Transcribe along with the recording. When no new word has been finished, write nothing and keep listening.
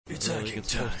really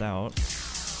gets forced out.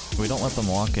 We don't let them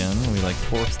walk in, we like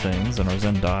force things and our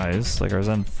Zen dies. Like our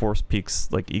Zen force peaks,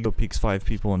 like ego peaks 5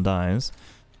 people and dies.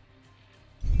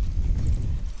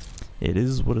 It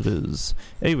is what it is.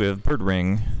 Hey, we have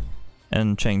Birdring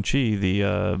and Chang-Chi,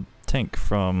 the tank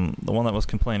from the one that was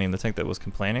complaining, the tank that was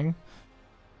complaining.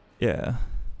 Yeah.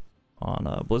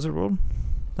 On Blizzard World?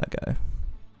 That guy.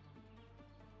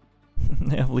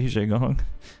 They have Leejaegon.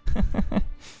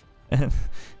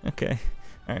 Okay.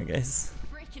 Alright guys.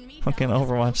 Fucking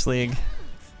Overwatch League.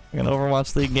 Fucking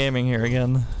Overwatch League gaming here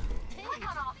again.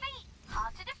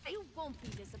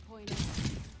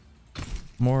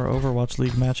 More Overwatch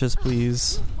League matches,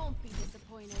 please.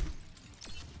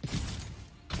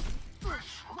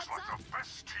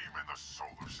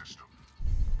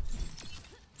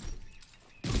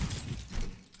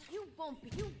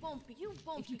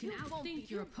 If you can outthink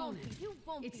your opponent,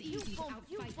 it's easy to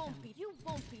outfight them.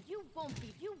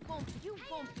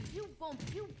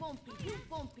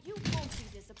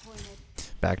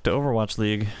 Back to Overwatch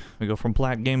League. We go from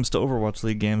Black games to Overwatch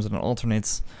League games and it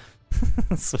alternates.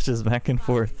 Switches back and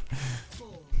forth.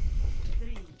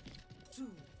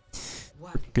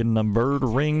 Freaking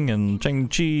Birdring and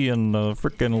Chang-Chi and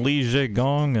freaking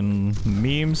Leejaegon and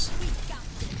memes.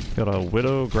 Got a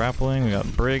Widow grappling, we got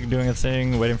Brig doing a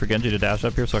thing, waiting for Genji to dash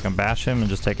up here so I can bash him and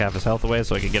just take half his health away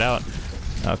so I can get out.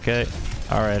 Okay,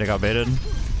 alright, I got baited.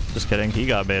 Just kidding, he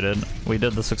got baited. We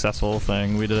did the successful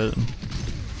thing, we did it.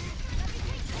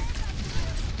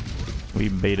 We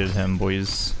baited him,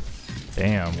 boys.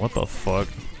 Damn, what the fuck?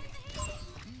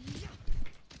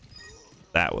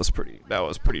 That was pretty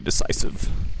decisive.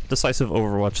 Decisive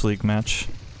Overwatch League match.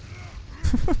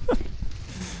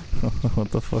 What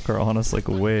the fuck are honest like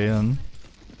way in?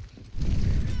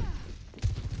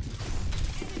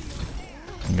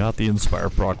 Got the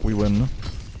Inspire proc, we win.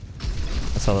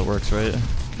 That's how that works, right?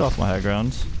 Get off my high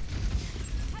ground.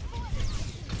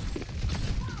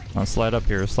 Oh, slide up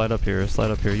here, slide up here, slide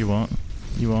up here, you won't.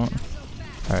 You won't.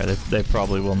 Alright, they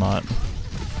probably will not.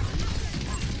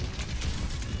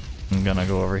 I'm gonna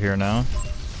go over here now.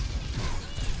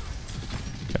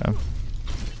 Okay.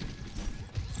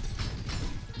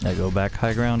 I go back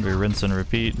high ground, we rinse and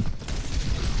repeat.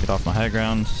 Get off my high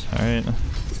ground, alright.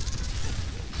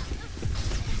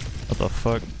 What the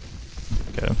fuck?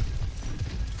 Okay.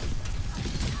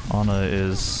 Ana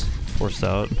is forced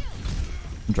out.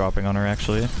 I'm dropping on her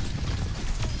actually.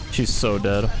 She's so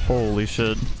dead, holy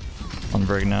shit. On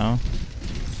Brig now.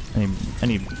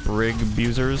 Any Brig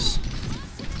abusers?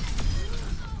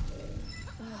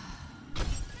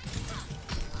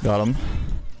 Got him.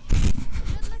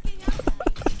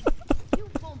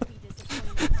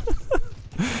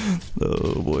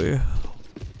 Oh boy.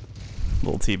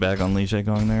 Little teabag on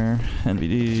Leejaegon there.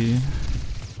 NVD.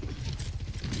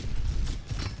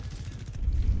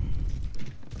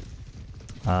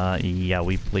 Yeah,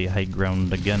 we play high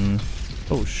ground again.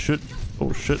 Oh shit.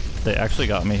 Oh shit. They actually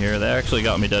got me here. They actually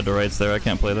got me dead to rights there. I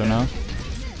can't play there now.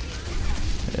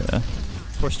 Yeah.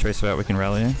 Force tracer out, we can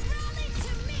rally.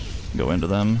 Go into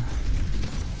them.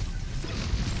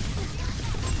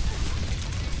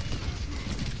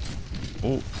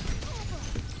 Oh.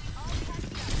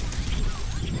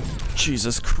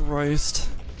 Jesus Christ.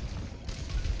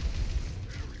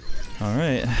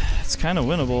 Alright. It's kind of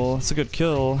winnable. It's a good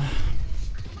kill.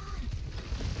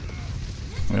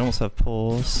 We almost have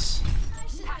pulse.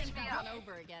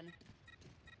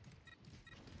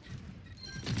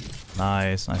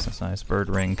 Nice, nice, nice, nice.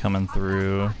 Birdring coming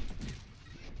through.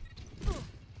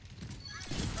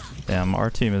 Damn, our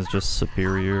team is just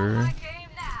superior.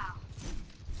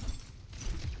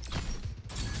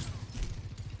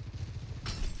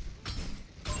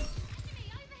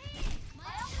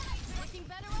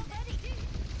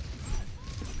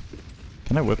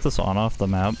 Can I whip this on off the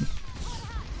map?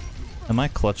 Am I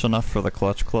clutch enough for the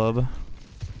clutch club?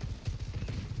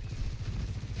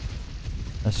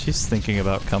 She's thinking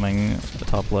about coming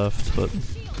top left, but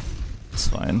it's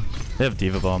fine. They have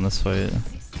Diva Bomb this fight.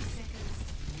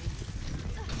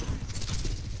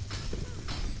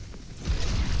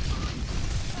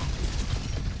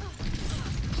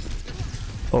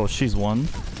 Oh, she's won.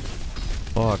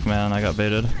 Fuck, man, I got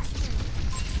baited.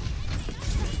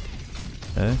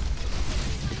 Okay.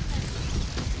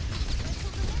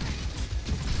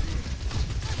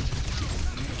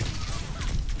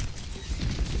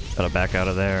 Gotta back out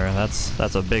of there.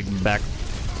 That's a big back.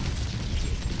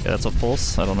 Yeah, that's a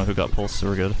pulse. I don't know who got pulse, so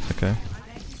we're good. Okay.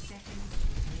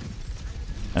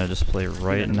 I just play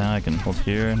right now. I can hold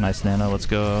here. Nice nano. Let's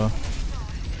go.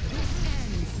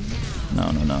 No,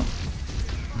 no, no.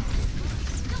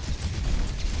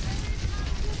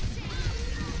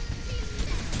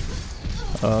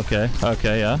 Okay,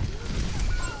 okay, yeah.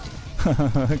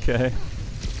 Okay.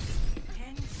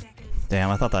 Damn,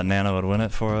 I thought that Nana would win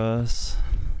it for us.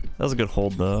 That was a good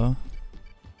hold though.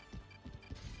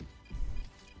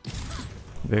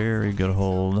 Very good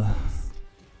hold.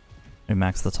 We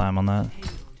max the time on that.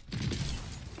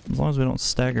 As long as we don't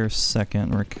stagger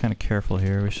second, we're kind of careful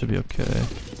here, we should be okay.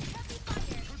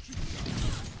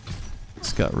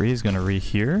 Scott Ree's gonna re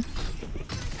here.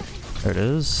 There it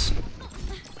is.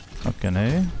 Fucking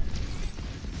A.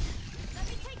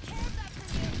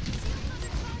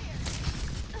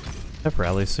 Have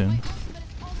rally soon.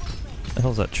 The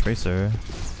hell's that Tracer?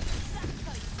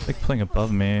 Like playing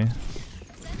above me.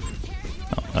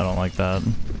 Oh, I don't like that.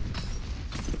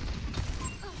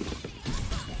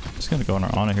 Just gonna go on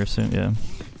our Ana here soon, yeah.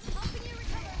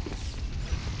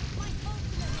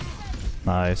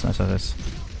 Nice, nice, nice.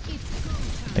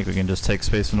 I think we can just take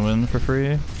space and win for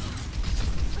free.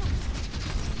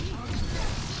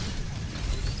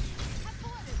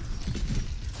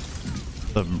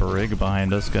 The Brig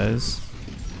behind us, guys.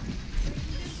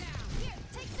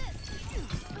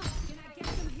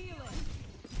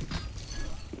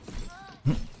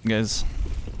 Guys.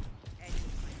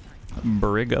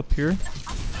 Brig up here.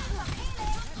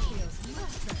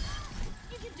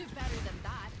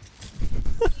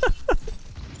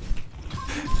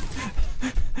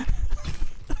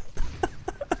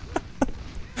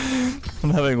 I'm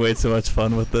having way too much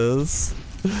fun with this.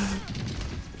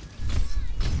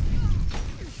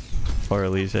 Or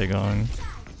Leejaegon.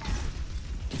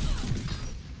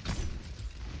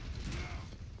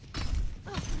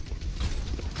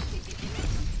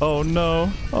 Oh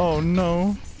no! Oh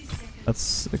no!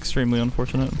 That's extremely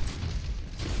unfortunate.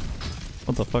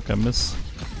 What the fuck, I miss?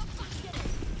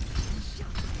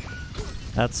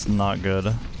 That's not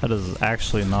good. That is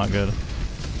actually not good.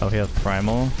 Oh, he has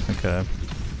Primal? Okay.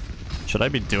 Should I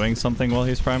be doing something while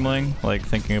he's Primaling? Like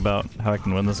thinking about how I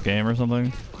can win this game or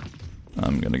something?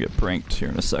 I'm gonna get pranked here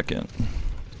in a second.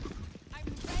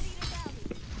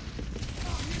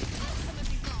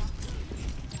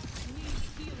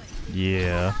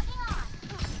 Yeah.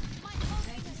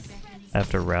 I have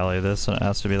to rally this and it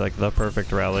has to be like the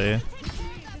perfect rally.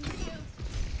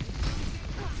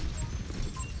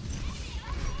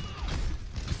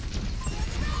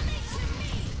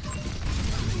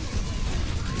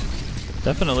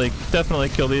 Definitely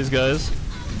kill these guys.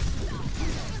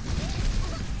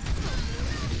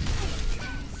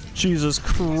 Jesus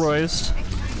Christ.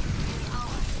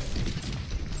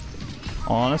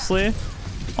 Honestly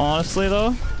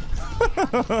though?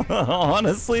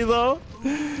 Honestly though?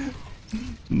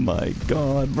 My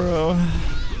god, bro.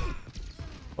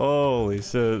 Holy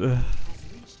shit. I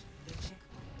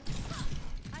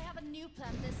have a new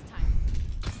plan this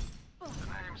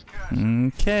time.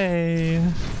 Okay.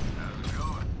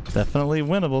 Definitely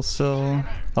winnable still.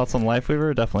 Thoughts on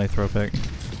Lifeweaver? Definitely throw pick.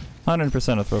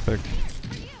 100% a throw pick.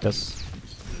 Yes.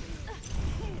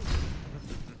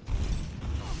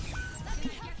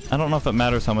 I don't know if it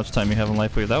matters how much time you have in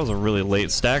Lifeweaver. That was a really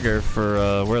late stagger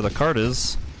for where the card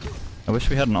is. I wish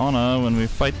we had an Ana when we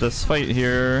fight this fight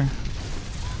here.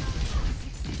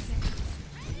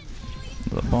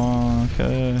 The bomb,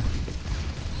 okay.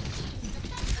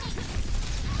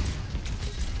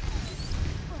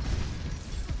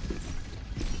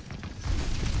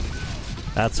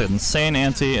 That's an insane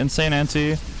anti, insane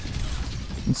anti.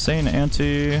 Insane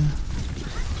anti.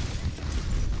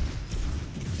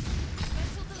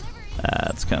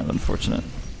 That's kind of unfortunate.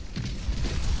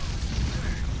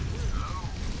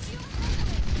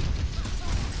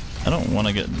 I don't want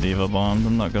to get Diva bombed,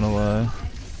 I'm not gonna lie.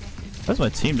 Why is my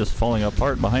team just falling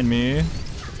apart behind me?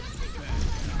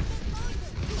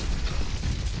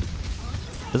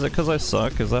 Is it because I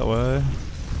suck? Is that why?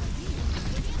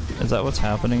 Is that what's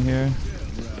happening here?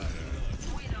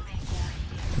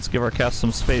 Let's give our cast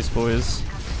some space, boys.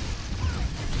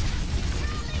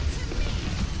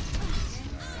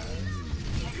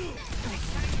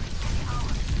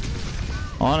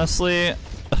 Honestly,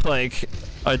 like,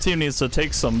 our team needs to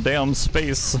take some damn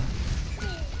space.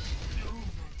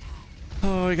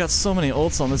 Oh, we got so many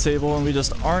ults on the table and we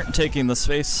just aren't taking the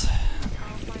space.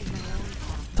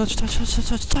 Touch, touch, touch, touch,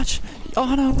 touch, touch!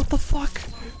 Oh no, what the fuck?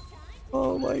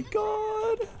 Oh my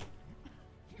god.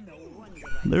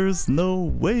 There's no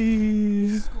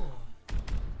way.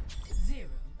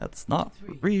 That's not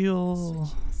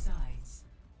real.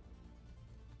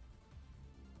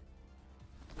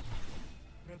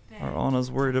 Our Ana's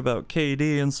worried about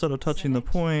KD instead of touching the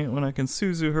point when I can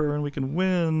Suzu her and we can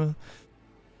win.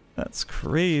 That's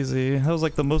crazy. That was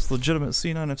like the most legitimate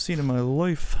C9 I've seen in my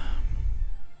life.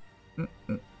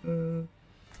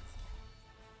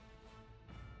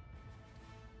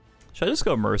 Should I just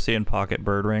go Mercy and pocket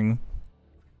Birdring?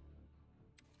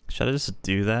 Should I just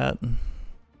do that? Is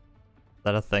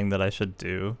that a thing that I should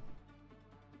do?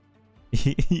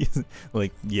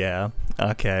 Like, yeah.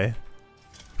 Okay.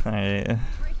 Alright.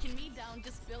 Breaking me down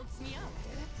just builds me up.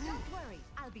 Don't worry,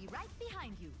 I'll be right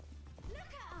behind you. Look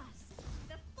at us,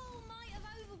 the full might of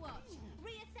Overwatch,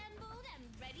 reassembled and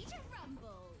ready to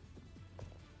rumble.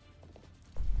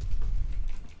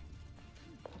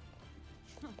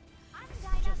 I'm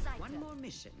Just one more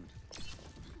mission.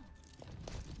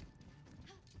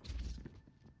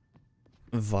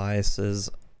 Vice's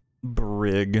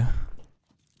Brig.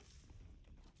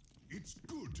 It's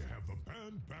good to have the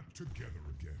band back together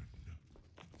again.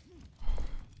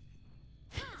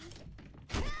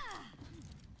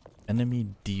 Enemy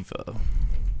Diva.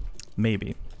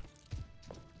 Maybe.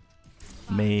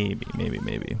 Maybe.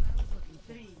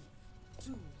 3,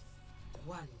 2,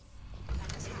 1.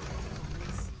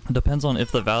 Depends on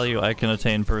if the value I can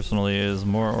attain personally is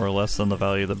more or less than the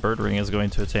value the Birdring is going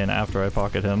to attain after I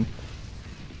pocket him.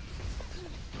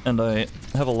 And I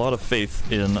have a lot of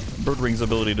faith in Birdring's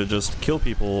ability to just kill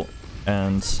people,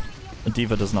 and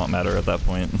Diva does not matter at that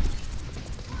point.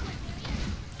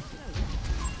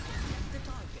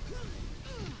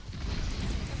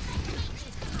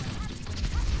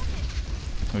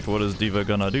 Like, what is Diva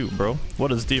gonna do, bro?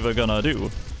 What is Diva gonna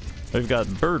do? We've got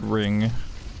Birdring.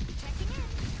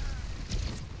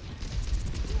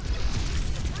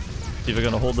 Diva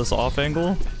gonna hold this off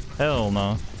angle? Hell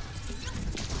no.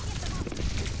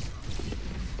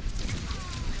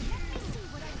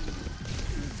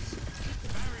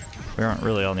 We aren't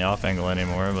really on the off angle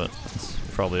anymore, but it's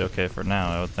probably okay for now,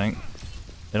 I would think.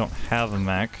 They don't have a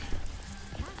mech.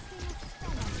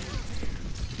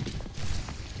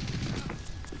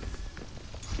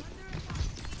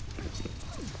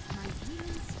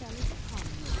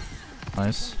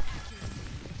 Nice.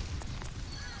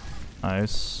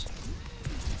 Nice.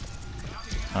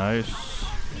 Nice.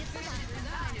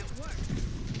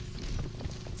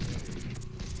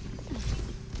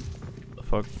 The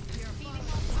fuck?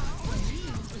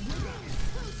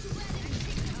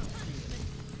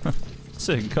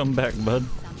 Sig, come back, bud.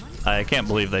 I can't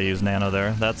believe they use Nano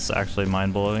there. That's actually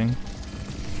mind-blowing.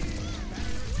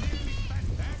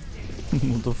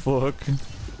 What the fuck?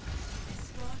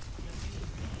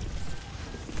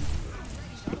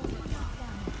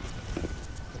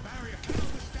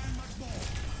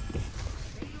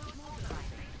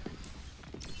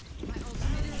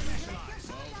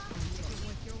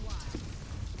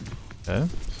 Okay.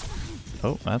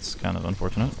 Oh, that's kind of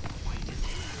unfortunate.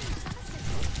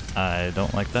 I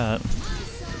don't like that.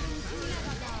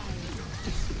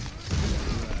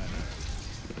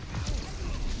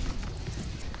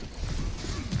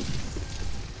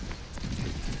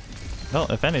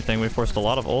 Well, if anything, we forced a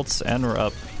lot of ults and we're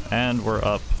up. And we're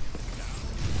up.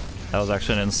 That was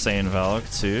actually an insane Valk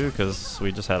too, because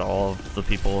we just had all of the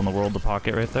people in the world to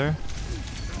pocket right there.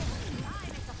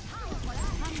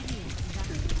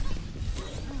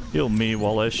 Heal me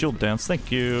while I shield dance,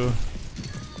 thank you.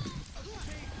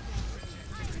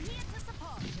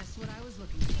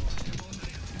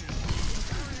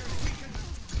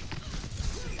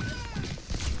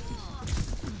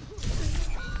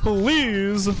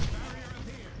 Please!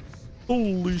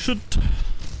 Holy shit!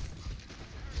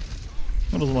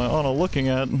 What is my Ana looking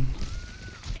at?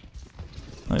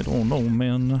 I don't know,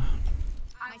 man.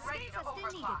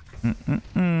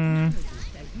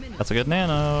 That's a good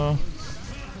nano.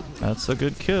 That's a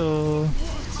good kill.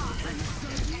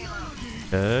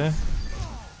 Okay.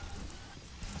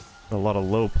 A lot of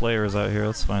low players out here,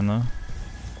 that's fine though.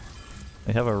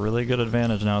 They have a really good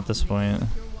advantage now at this point.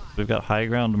 We've got high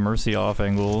ground Mercy off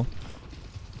angle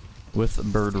with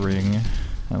Birdring,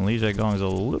 and Leejaegon is a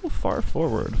little far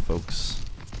forward, folks.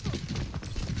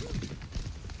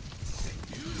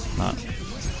 Not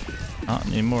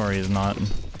anymore, he's not.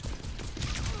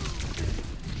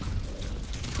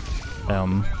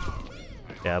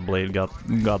 Yeah, Blade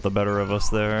got the better of us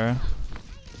there.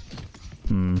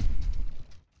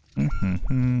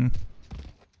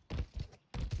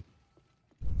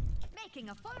 making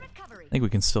a full recovery. I think we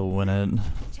can still win it.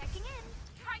 Checking in.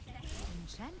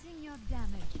 Enchanting your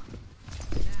damage.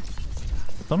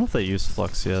 Don't know if they used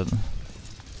Flux yet.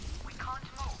 We can't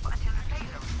move until the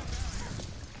payload.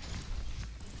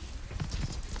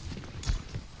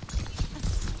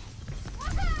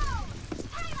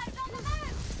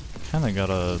 Kinda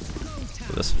gotta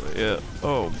go this way, yeah.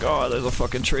 Oh god, there's a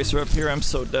fucking tracer up here, I'm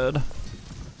so dead.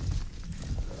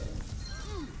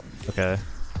 Okay.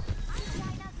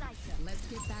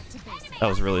 That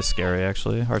was really scary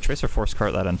actually. Our tracer forced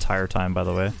cart that entire time, by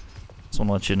the way. Just want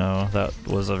to let you know that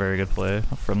was a very good play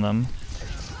from them.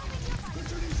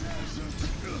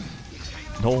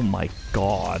 Oh my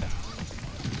god.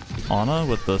 Ana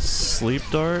with the sleep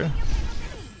dart.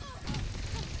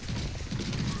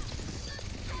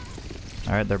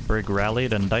 Alright, their Brig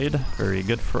rallied and died. Very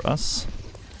good for us.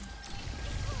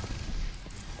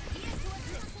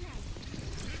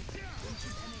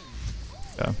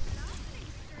 Okay.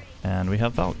 And we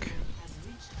have Valk.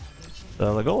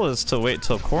 The goal is to wait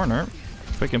till corner.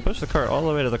 If we can push the cart all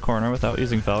the way to the corner without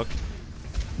using Valk.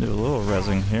 Do a little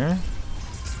rezzing here.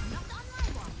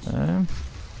 Okay.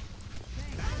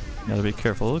 Gotta be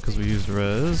careful because we use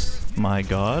res. My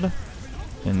god.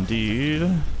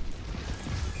 Indeed.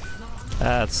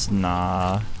 That's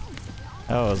nah.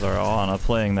 That was our Ana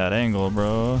playing that angle,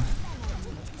 bro.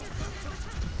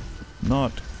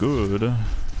 Not good. I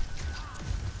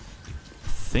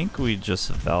think we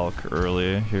just Valk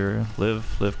early here.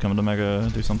 Live, come to Mega,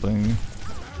 do something.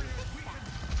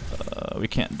 We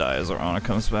can't die as our Ana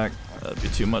comes back. That'd be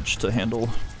too much to handle.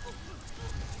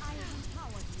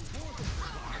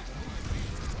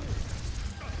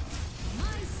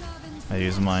 I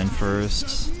use mine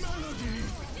first.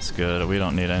 It's good. We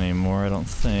don't need any more, I don't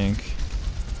think.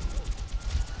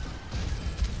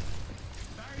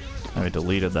 I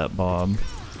deleted that Bob.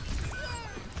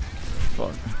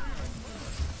 Fuck.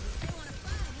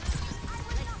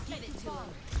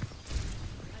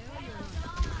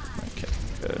 Okay,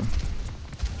 good.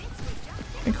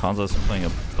 I think Hanzo's playing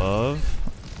above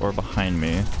or behind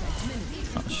me.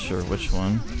 Not sure which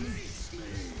one.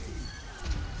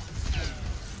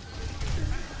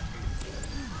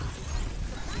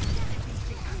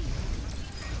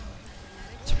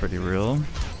 Pretty real.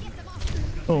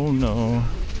 Oh no.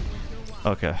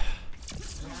 Okay.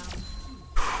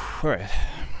 Alright.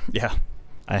 Yeah.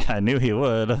 I knew he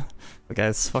would. The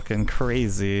guy's fucking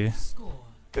crazy.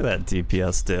 Look at that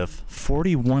DPS diff.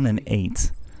 41 and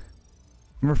 8.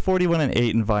 Remember 41 and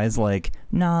 8 and Vi's like,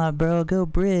 nah bro, go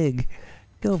Brig.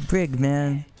 Go Brig,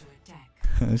 man.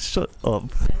 Shut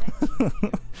up.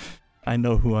 I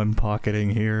know who I'm pocketing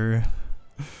here.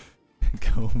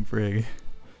 Go Brig.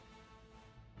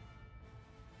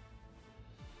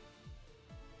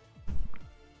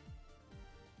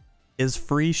 Is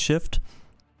free shift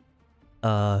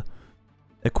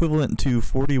equivalent to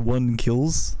 41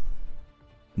 kills?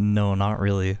 No, not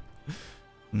really.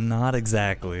 Not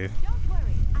exactly. Don't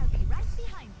worry, I'll be right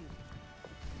behind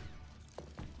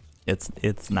you.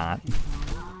 It's not.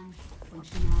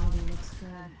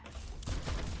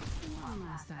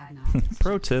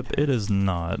 Pro tip, it is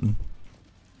not.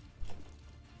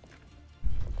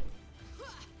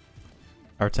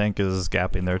 Our tank is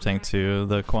gapping their tank too.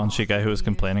 The Quan Chi guy who was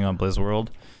complaining on Blizzworld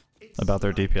about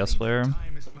their DPS player.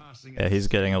 Yeah, he's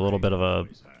getting a little bit of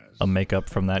a makeup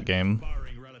from that game.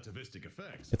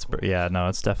 It's yeah, no,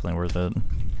 it's definitely worth it.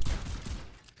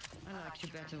 I like you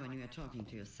better when you are talking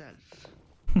to yourself.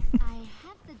 I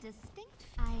have the distinct.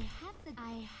 I have the.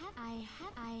 I have. I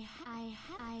have. I have. I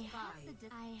have. I have the.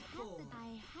 I have the.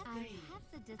 I have. I have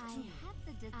the. I have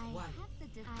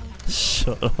the. I have the.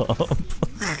 Shut up.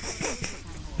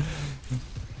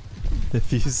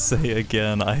 If you say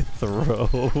again, I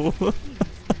throw.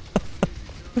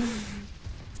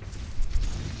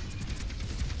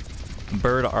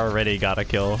 Bird already got a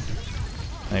kill.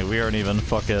 Hey, we aren't even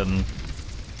fucking...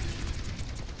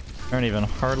 aren't even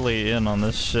hardly in on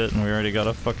this shit and we already got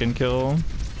a fucking kill.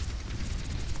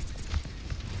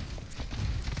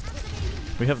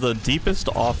 We have the deepest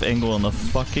off angle in the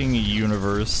fucking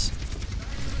universe.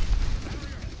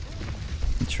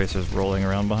 Tracer's rolling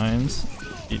around behind.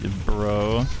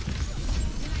 Bro.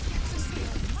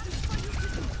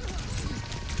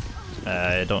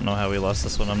 I don't know how we lost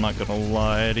this one, I'm not gonna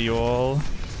lie to you all.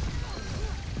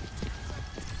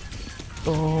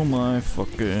 Oh my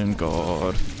fucking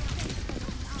god.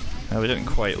 We didn't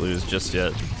quite lose just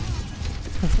yet.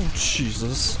 Oh,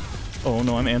 Jesus. Oh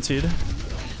no, I'm antied.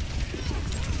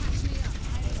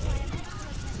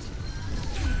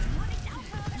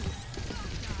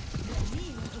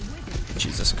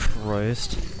 Jesus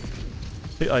Christ.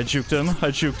 I juked him,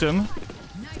 I juked him.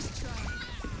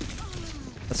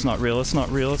 That's not real, it's not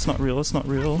real, it's not real, it's not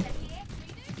real.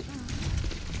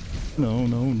 No,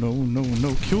 no, no, no,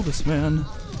 no, kill this man.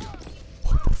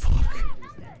 What the fuck?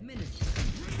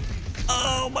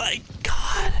 Oh my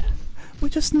god! We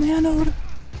just nanoed!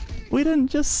 We didn't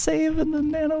just save and then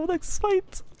nano next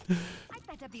fight!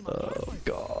 Oh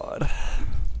god.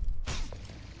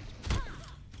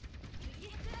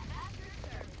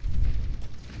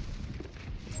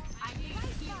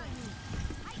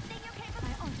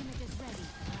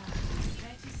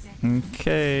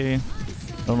 Okay.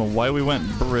 I don't know why we went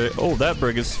Brig. Oh, that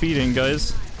Brig is feeding,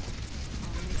 guys.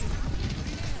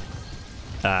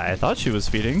 I thought she was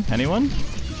feeding. Anyone?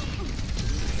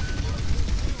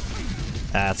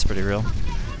 That's pretty real.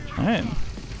 Alright.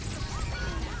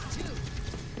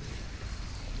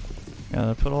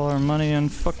 Gotta put all our money in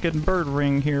fucking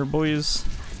Birdring here, boys.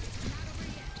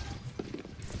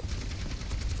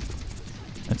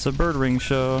 It's a Birdring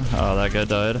show. Oh, that guy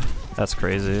died. That's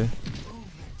crazy.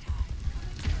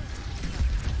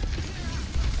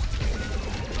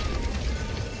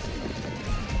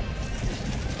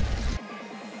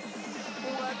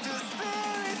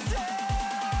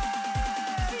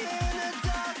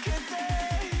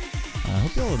 I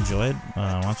hope y'all enjoyed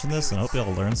watching this, and I hope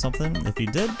y'all learned something. If you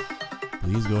did,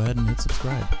 please go ahead and hit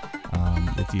subscribe.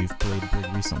 If you've played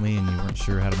Brig recently and you weren't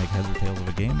sure how to make heads or tails of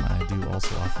a game, I do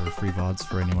also offer free VODs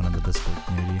for anyone in the Discord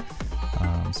community.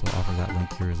 So I'll offer that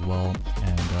link here as well.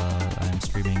 And I am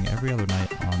streaming every other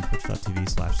night on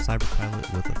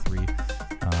twitch.tv/cyberpilot with a 3,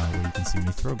 where you can see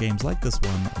me throw games like this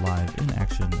one live in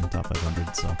action in top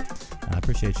 500. So I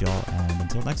appreciate y'all, and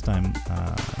until next time,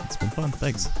 it's been fun.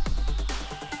 Thanks.